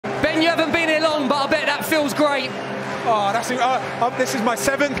haven't been here long, but I bet that feels great. Oh, this is my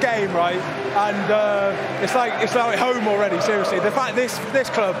 7th game, right? And it's like home already. Seriously, the fact this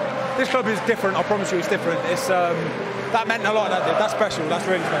club is different. I promise you, it's different. It's that meant a lot. That's special. That's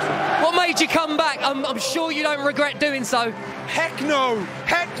really special. What made you come back? I'm sure you don't regret doing so. Heck no,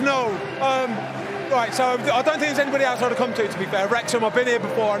 heck no. Right, so I don't think there's anybody else I'd have come to be fair. Wrexham, I've been here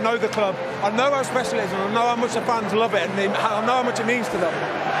before, I know the club, I know how special it is, and I know how much the fans love it, and I know how much it means to them.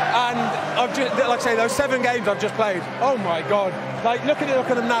 And I've just, like I say, those 7 games I've just played, oh my God. Like, look at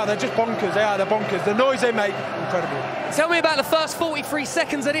them now, they're just bonkers, they're bonkers. The noise they make, incredible. Tell me about the first 43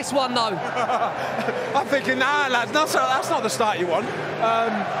 seconds of this one, though. I'm thinking, nah, lads, that's not the start you want.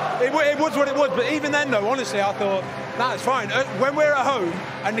 It was what it was, but even then, though, honestly, I thought, nah, it's fine. When we're at home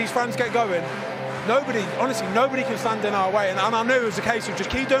and these fans get going, nobody can stand in our way, and I knew it was a case of just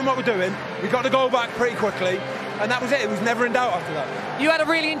keep doing what we're doing. We got the goal back pretty quickly, and that was it. It was never in doubt after that. You had a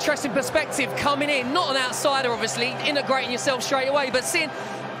really interesting perspective coming in, not an outsider, obviously, integrating yourself straight away, but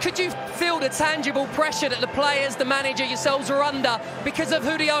could you feel the tangible pressure that the players, the manager, yourselves are under because of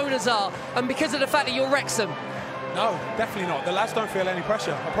who the owners are and because of the fact that you're Wrexham? No, definitely not. The lads don't feel any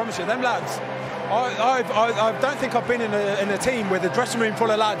pressure. I promise you, them lads. I don't think I've been in a team with a dressing room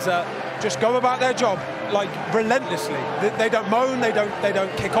full of lads that just go about their job like relentlessly. They don't moan, they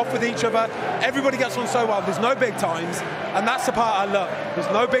don't kick off with each other. Everybody gets on so well. There's no big times, and that's the part I love. There's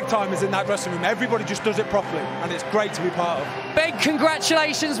no big timers in that dressing room. Everybody just does it properly, and it's great to be part of. Ben,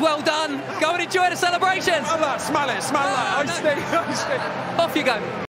 congratulations, well done. Go and enjoy the celebrations. Smell that, smell it, smell that. Off you go.